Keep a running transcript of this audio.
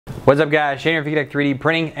What's up guys, Shane here, Fugatech 3D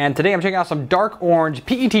Printing, and today I'm checking out some dark orange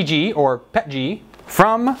PETG or PETG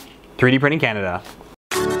from 3D Printing Canada.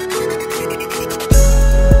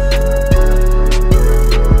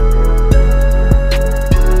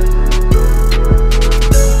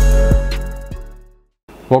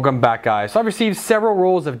 Welcome back guys. So I've received several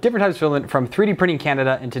rolls of different types of filament from 3D Printing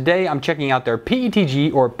Canada, and today I'm checking out their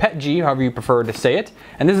PETG or PETG, however you prefer to say it,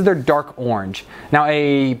 and this is their dark orange. Now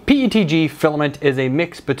a PETG filament is a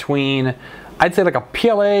mix between, I'd say like a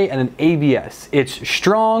PLA and an ABS. It's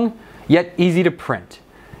strong yet easy to print.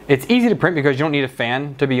 It's easy to print because you don't need a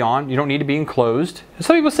fan to be on, you don't need to be enclosed.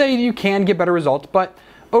 Some people say you can get better results, but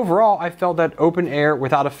overall I felt that open air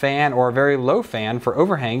without a fan or a very low fan for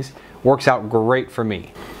overhangs works out great for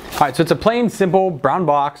me. Alright, so it's a plain, simple brown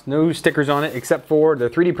box, no stickers on it except for the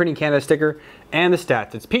 3D Printing Canada sticker and the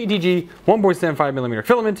stats. It's PETG 1.75mm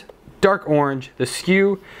filament, dark orange, the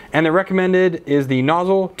SKU, and the recommended is the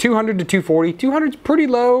nozzle 200 to 240. 200 is pretty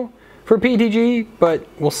low for PETG, but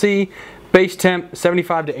we'll see. Base temp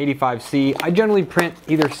 75 to 85 C. I generally print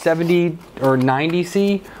either 70 or 90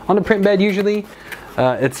 C on the print bed usually.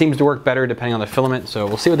 It seems to work better depending on the filament, so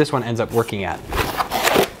we'll see what this one ends up working at.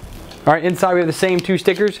 Alright, inside we have the same two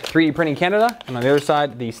stickers, 3D Printing Canada, and on the other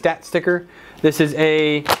side, the stat sticker. This is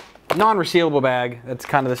a non-resealable bag. That's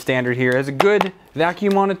kind of the standard here. It has a good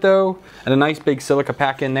vacuum on it though, and a nice big silica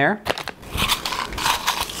pack in there.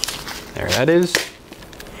 There that is.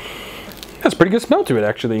 Has a pretty good smell to it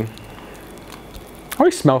actually. I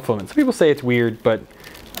always smell filament. Some people say it's weird, but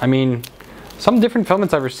I mean, some different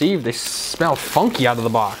filaments I've received, they smell funky out of the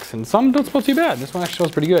box, and some don't smell too bad. This one actually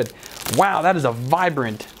smells pretty good. Wow, that is a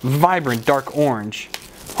vibrant dark orange.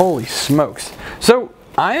 Holy smokes. So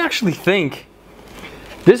I actually think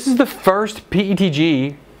this is the first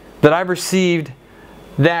PETG that I've received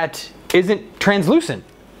that isn't translucent.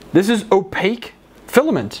 This is opaque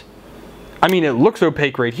filament. I mean, it looks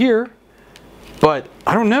opaque right here, but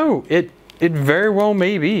I don't know, it very well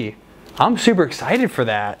may be. I'm super excited for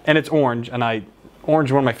that, and it's orange, and orange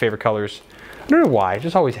is one of my favorite colors. I don't know why, it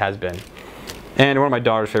just always has been. And one of my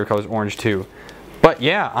daughter's favorite colors is orange too. But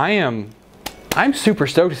yeah, I'm super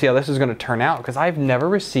stoked to see how this is going to turn out, because I've never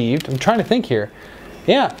received, I'm trying to think here.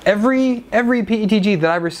 Yeah, every PETG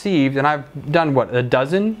that I've received, and I've done what, a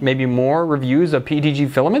dozen, maybe more reviews of PETG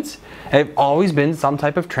filaments, have always been some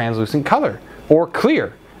type of translucent color or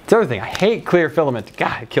clear. It's the other thing, I hate clear filament.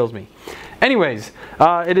 God, it kills me. Anyways,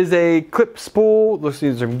 it is a clip spool. Looks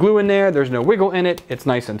like there's some glue in there. There's no wiggle in it. It's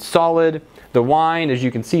nice and solid. The wind, as you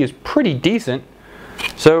can see, is pretty decent.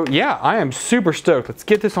 So yeah, I am super stoked. Let's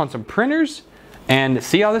get this on some printers and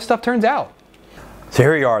see how this stuff turns out. So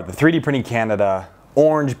here we are, the 3D Printing Canada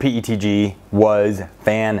orange PETG was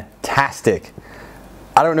fantastic.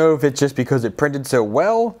 I don't know if it's just because it printed so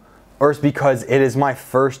well, or it's because it is my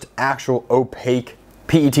first actual opaque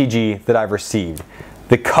PETG that I've received.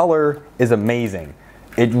 The color is amazing.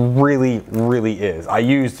 It really is. I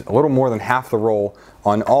used a little more than half the roll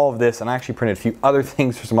on all of this, and I actually printed a few other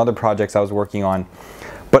things for some other projects I was working on,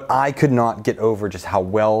 but I could not get over just how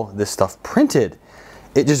well this stuff printed.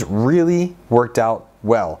 It just really worked out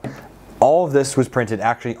well. All of this was printed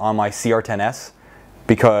actually on my CR10S,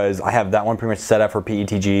 because I have that one pretty much set up for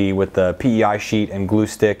PETG with the PEI sheet and glue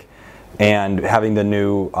stick, and having the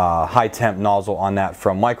new high temp nozzle on that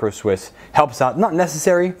from Micro Swiss helps out. Not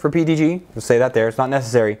necessary for PETG, we'll say that there, it's not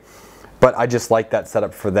necessary, but I just like that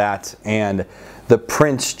setup for that, and the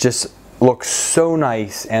prints just look so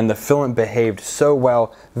nice, and the filament behaved so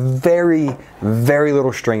well. Very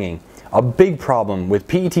little stringing. A big problem with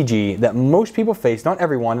PETG that most people face, not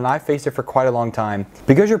everyone, and I've faced it for quite a long time.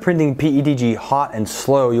 Because you're printing PETG hot and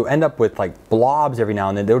slow, you'll end up with like blobs every now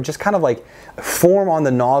and then. They'll just kind of like form on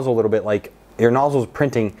the nozzle a little bit, like your nozzle's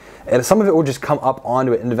printing, and some of it will just come up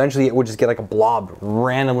onto it, and eventually it will just get like a blob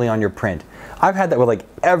randomly on your print. I've had that with like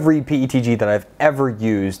every PETG that I've ever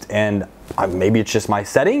used, and maybe it's just my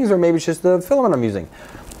settings, or maybe it's just the filament I'm using.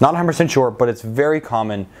 Not 100% sure, but it's very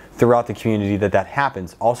common throughout the community that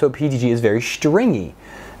happens. Also, PETG is very stringy.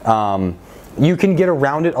 You can get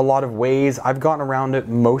around it a lot of ways. I've gotten around it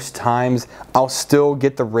most times. I'll still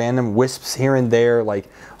get the random wisps here and there, like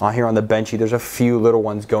here on the benchy, there's a few little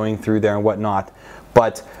ones going through there and whatnot,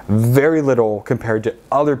 but very little compared to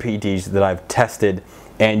other PETGs that I've tested,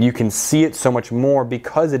 and you can see it so much more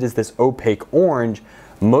because it is this opaque orange.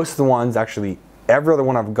 Most of the ones, actually every other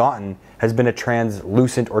one I've gotten, has been a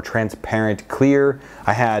translucent or transparent clear.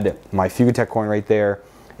 I had my Fugatech coin right there,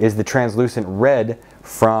 is the translucent red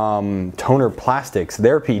from Toner Plastics,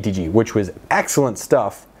 their PETG, which was excellent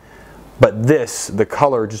stuff, but this, the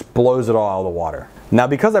color just blows it all out of the water. Now,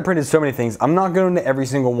 because I printed so many things, I'm not going into every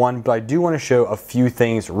single one, but I do want to show a few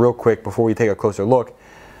things real quick before we take a closer look.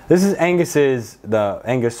 This is Angus's, so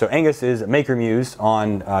Angus is Maker Muse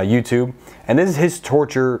on YouTube, and this is his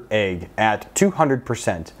torture egg at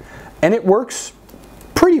 200%. And it works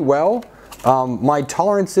pretty well. My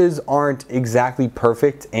tolerances aren't exactly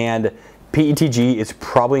perfect, and PETG is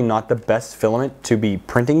probably not the best filament to be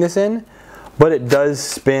printing this in, but it does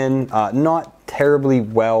spin not terribly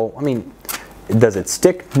well. I mean, does it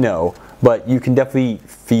stick? No, but you can definitely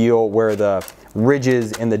feel where the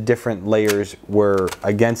ridges in the different layers were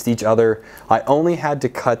against each other. I only had to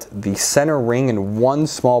cut the center ring in one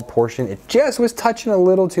small portion. It just was touching a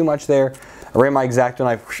little too much there. I ran my X-Acto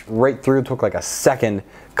knife right through. It took like a second,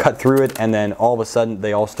 cut through it, and then all of a sudden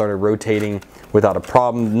they all started rotating without a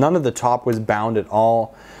problem. None of the top was bound at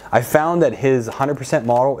all. I found that his 100%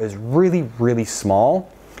 model is really, really small,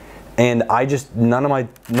 and none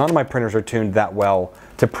of my printers are tuned that well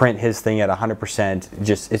to print his thing at 100%.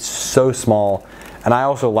 Just, it's so small, and I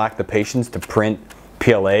also lack the patience to print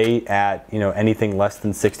PLA at, you know, anything less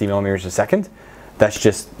than 60 millimeters a second. That's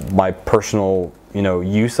just my personal, you know,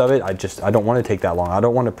 use of it. I don't want to take that long. I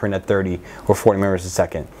don't want to print at 30 or 40 millimeters a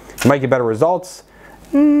second. You might get better results,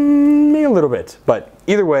 maybe a little bit, but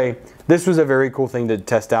either way, this was a very cool thing to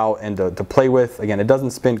test out and to play with. Again, it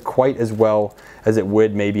doesn't spin quite as well as it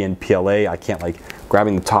would maybe in PLA. I can't, like,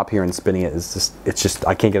 grabbing the top here and spinning it is just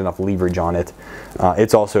I can't get enough leverage on it.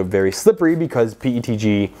 It's also very slippery because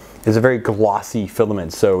PETG is a very glossy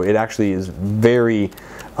filament, so it actually is very,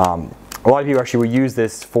 a lot of people actually will use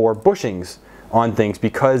this for bushings on things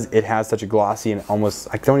because it has such a glossy and almost,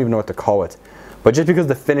 I don't even know what to call it, but just because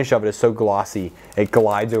the finish of it is so glossy, it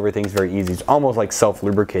glides over things very easy. It's almost like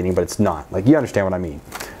self-lubricating, but it's not. Like, you understand what I mean.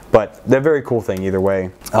 But they're a very cool thing either way.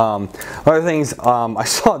 Other things, I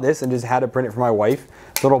saw this and just had to print it for my wife.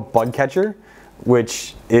 It's a little bug catcher,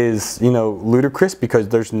 which is, you know, ludicrous because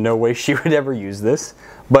there's no way she would ever use this.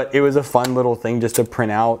 But it was a fun little thing just to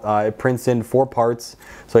print out. It prints in 4 parts.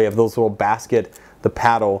 So you have those little basket, the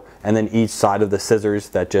paddle, and then each side of the scissors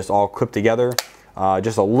that just all clip together.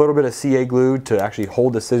 Just a little bit of CA glue to actually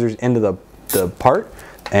hold the scissors into the part.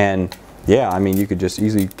 And yeah, I mean, you could just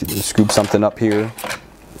easily scoop something up here.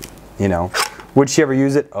 You know, would she ever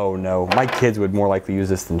use it? Oh no, my kids would more likely use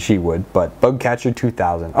this than she would. But Bug Catcher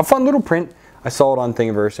 2000, a fun little print. I saw it on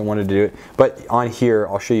Thingiverse and wanted to do it. But on here,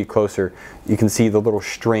 I'll show you closer. You can see the little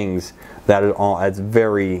strings that it's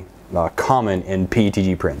very common in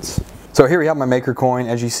PETG prints. So here we have my maker coin.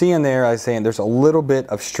 As you see in there, I was saying there's a little bit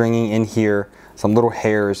of stringing in here, some little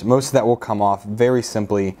hairs. Most of that will come off very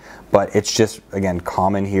simply, but it's just, again,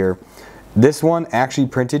 common here. This one actually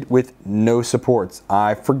printed with no supports.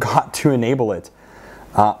 I forgot to enable it.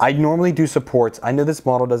 I normally do supports. I know this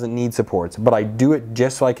model doesn't need supports, but I do it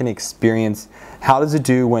just so I can experience how does it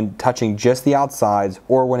do when touching just the outsides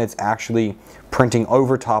or when it's actually printing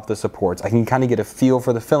over top the supports. I can kind of get a feel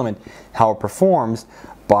for the filament, how it performs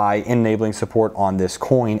by enabling support on this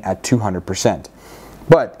coin at 200%.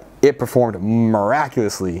 But it performed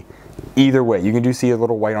miraculously either way. You can see a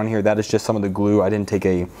little white on here. That is just some of the glue. I didn't take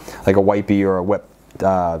a wipey or a wet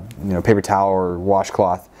you know, paper towel or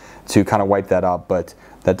washcloth to kind of wipe that up, but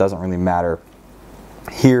that doesn't really matter.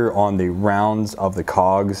 Here on the rounds of the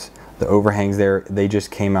cogs, the overhangs there, they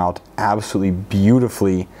just came out absolutely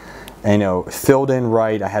beautifully, and, you know, filled in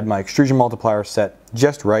right. I had my extrusion multiplier set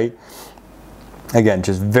just right. Again,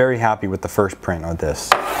 just very happy with the first print on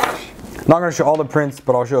this. Not going to show all the prints,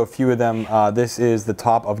 but I'll show a few of them. This is the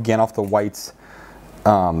top of Gandalf the White's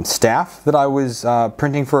staff that I was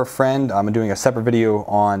printing for a friend. I'm doing a separate video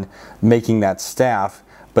on making that staff,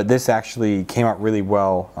 but this actually came out really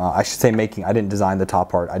well. I should say making, I didn't design the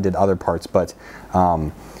top part, I did other parts, but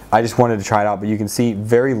I just wanted to try it out. But you can see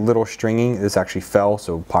very little stringing. This actually fell,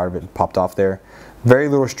 so part of it popped off there. Very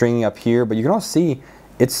little stringing up here, but you can also see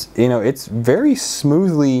it's, you know, it's very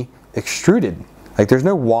smoothly extruded. Like, there's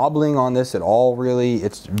no wobbling on this at all, really.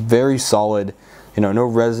 It's very solid. You know, no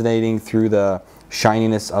resonating through the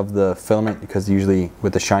shininess of the filament, because usually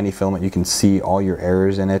with the shiny filament you can see all your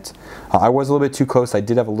errors in it. I was a little bit too close. I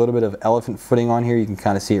did have a little bit of elephant footing on here. You can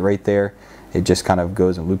kind of see it right there. It just kind of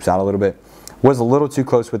goes and loops out a little bit. Was a little too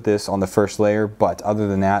close with this on the first layer, but other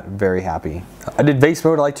than that, very happy. I did vase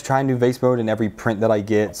mode. I like to try and do vase mode in every print that I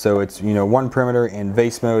get. So it's, you know, 1 perimeter in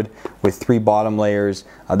vase mode with 3 bottom layers.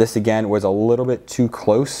 This again was a little bit too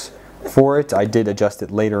close for it. I did adjust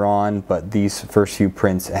it later on, but these first few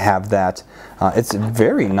prints have that. It's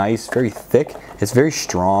very nice, very thick. It's very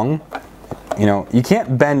strong. You know, you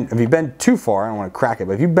can't bend, if you bend too far, I don't want to crack it,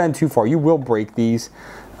 but if you bend too far, you will break these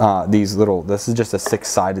little, this is just a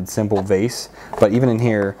 6-sided simple vase, but even in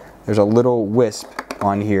here, there's a little wisp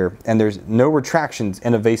on here, and there's no retractions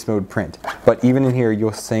in a vase mode print. But even in here,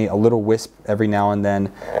 you'll see a little wisp every now and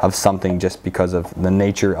then of something, just because of the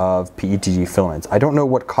nature of PETG filaments. I don't know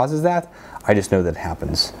what causes that. I just know that it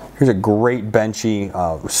happens. Here's a great benchy,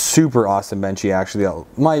 super awesome benchy actually.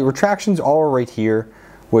 My retractions all are right here,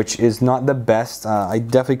 which is not the best. I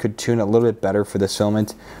definitely could tune it a little bit better for this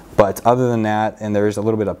filament. But other than that, and there's a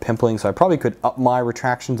little bit of pimpling, so I probably could up my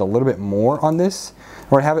retractions a little bit more on this.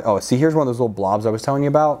 Or have it, oh, see, here's one of those little blobs I was telling you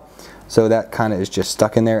about. So that kind of is just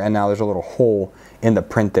stuck in there, and now there's a little hole in the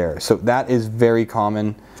print there. So that is very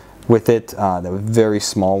common with it, that very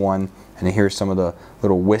small one. And here's some of the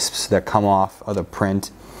little wisps that come off of the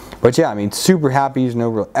print. But yeah, I mean, super happy. There's no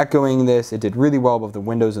real echoing this. It did really well above the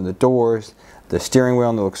windows and the doors. The steering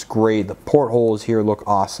wheel looks great. The portholes here look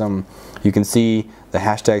awesome. You can see the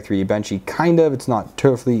hashtag 3D Benchy, kind of. It's not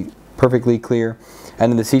totally perfectly clear.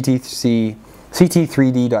 And then the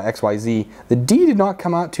CT3D.xyz. The D did not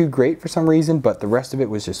come out too great for some reason, but the rest of it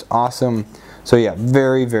was just awesome. So yeah,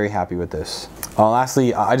 very, very happy with this.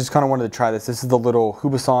 Lastly, I just kind of wanted to try this. This is the little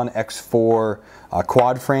Hubasan X4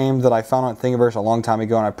 quad frame that I found on Thingiverse a long time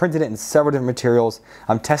ago, and I printed it in several different materials.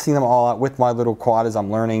 I'm testing them all out with my little quad as I'm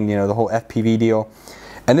learning, you know, the whole FPV deal.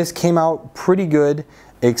 And this came out pretty good,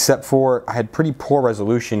 except for I had pretty poor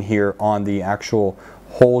resolution here on the actual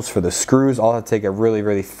holes for the screws. I'll have to take a really,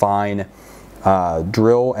 really fine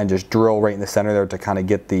drill and just drill right in the center there to kind of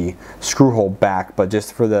get the screw hole back. But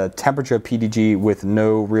just for the temperature of PETG with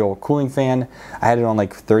no real cooling fan, I had it on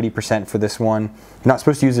like 30% for this one. You're not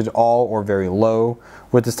supposed to use it all or very low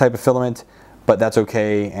with this type of filament, but that's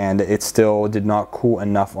okay, and it still did not cool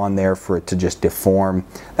enough on there for it to just deform.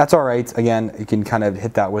 That's all right. Again, you can kind of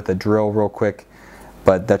hit that with a drill real quick,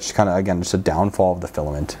 but that's kind of, again, just a downfall of the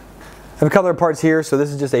filament. I have a couple of parts here. So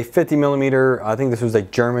this is just a 50mm, I think this was a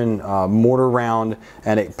German mortar round,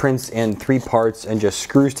 and it prints in 3 parts and just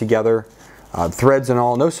screws together, threads and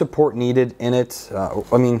all. No support needed in it.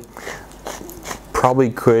 I mean,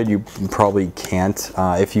 probably could, you probably can't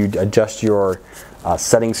if you adjust your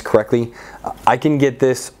settings correctly. I can get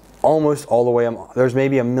this almost all the way. There's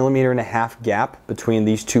maybe a 1.5 millimeter gap between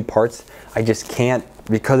these 2 parts. I just can't,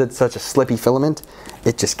 because it's such a slippy filament,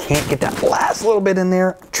 it just can't get that last little bit in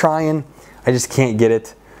there. I'm trying, I just can't get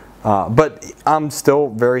it. But I'm still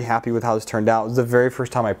very happy with how this turned out. It was the very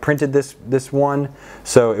first time I printed this one,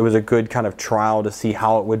 so it was a good kind of trial to see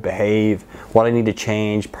how it would behave, what I need to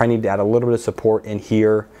change. Probably need to add a little bit of support in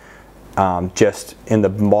here, just in the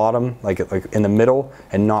bottom, like in the middle,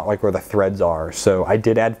 and not like where the threads are. So I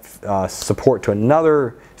did add support to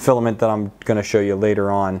another filament that I'm going to show you later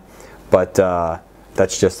on, but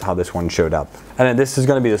that's just how this one showed up. And then this is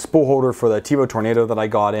going to be the spool holder for the Tevo Tornado that I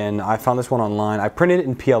got in. I found this one online. I printed it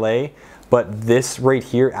in PLA, but this right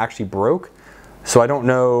here actually broke. So I don't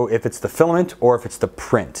know if it's the filament or if it's the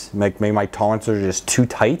print. Maybe my tolerances are just too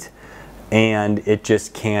tight and it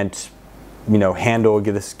just can't, you know, handle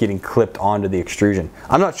this getting clipped onto the extrusion.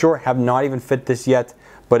 I'm not sure, have not even fit this yet,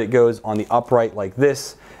 but it goes on the upright like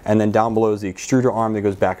this, and then down below is the extruder arm that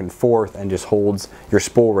goes back and forth and just holds your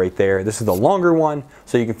spool right there. This is the longer one,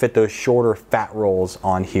 so you can fit those shorter fat rolls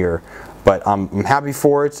on here. But I'm happy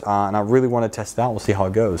for it, and I really want to test it out. We'll see how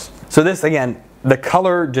it goes. So this, again, the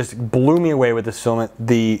color just blew me away with this filament.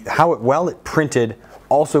 How well it printed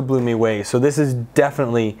also blew me away. So this is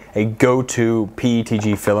definitely a go-to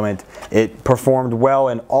PETG filament. It performed well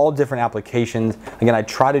in all different applications. Again, I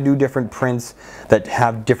try to do different prints that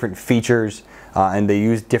have different features, and they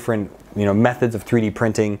use different, you know, methods of 3D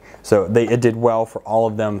printing. So it did well for all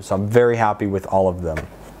of them. So I'm very happy with all of them.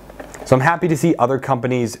 So I'm happy to see other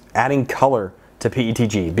companies adding color to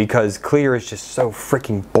PETG, because clear is just so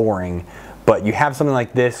freaking boring. But you have something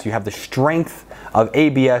like this, you have the strength of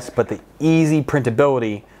ABS, but the easy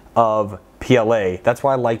printability of PLA. That's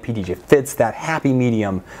why I like PETG. It fits that happy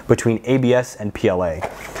medium between ABS and PLA.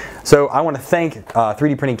 So I want to thank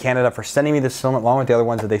 3D Printing Canada for sending me this filament along with the other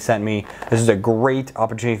ones that they sent me. This is a great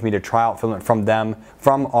opportunity for me to try out filament from them,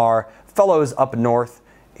 from our fellows up north.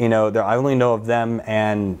 You know, I only know of them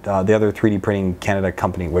and the other 3D Printing Canada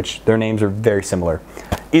company, which their names are very similar.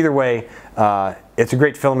 Either way, it's a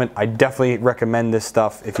great filament. I definitely recommend this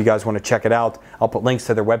stuff if you guys want to check it out. I'll put links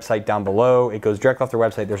to their website down below. It goes direct off their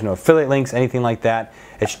website. There's no affiliate links, anything like that.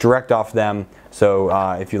 It's direct off them. So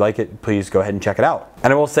if you like it, please go ahead and check it out.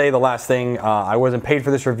 And I will say the last thing, I wasn't paid for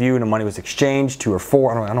this review and the money was exchanged to or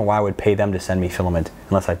for. I don't know why I would pay them to send me filament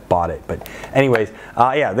unless I bought it. But anyways,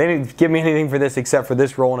 yeah, they didn't give me anything for this except for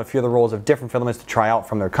this roll and a few other rolls of different filaments to try out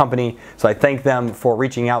from their company. So I thank them for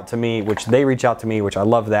reaching out to me, which they reach out to me, which I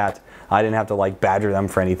love that. I didn't have to like badger them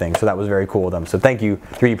for anything, so that was very cool of them. So thank you,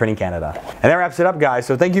 3D Printing Canada. And that wraps it up, guys.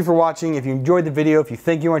 So thank you for watching. If you enjoyed the video, if you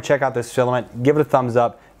think you want to check out this filament, give it a thumbs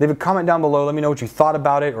up. Leave a comment down below. Let me know what you thought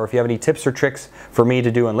about it, or if you have any tips or tricks for me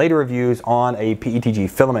to do in later reviews on a PETG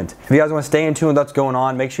filament. If you guys want to stay in tune with what's going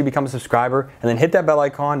on, make sure you become a subscriber and then hit that bell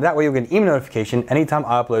icon. That way you'll get an email notification anytime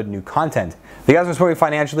I upload new content. If you guys want to support me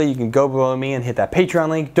financially, you can go below me and hit that Patreon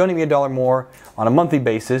link. Donate me $1 more on a monthly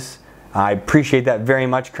basis. I appreciate that very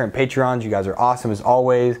much. Current Patreons, you guys are awesome as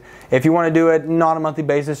always. If you want to do it not on a monthly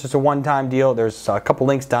basis, just a one-time deal, there's a couple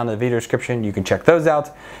links down in the video description. You can check those out.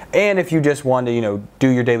 And if you just want to, do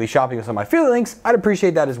your daily shopping with some of my affiliate links, I'd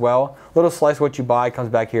appreciate that as well. A little slice of what you buy comes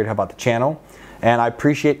back here to help out the channel. And I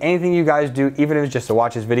appreciate anything you guys do, even if it's just to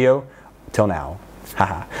watch this video. Till now.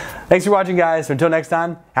 Haha. Thanks for watching, guys. So until next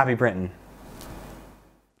time, happy printing.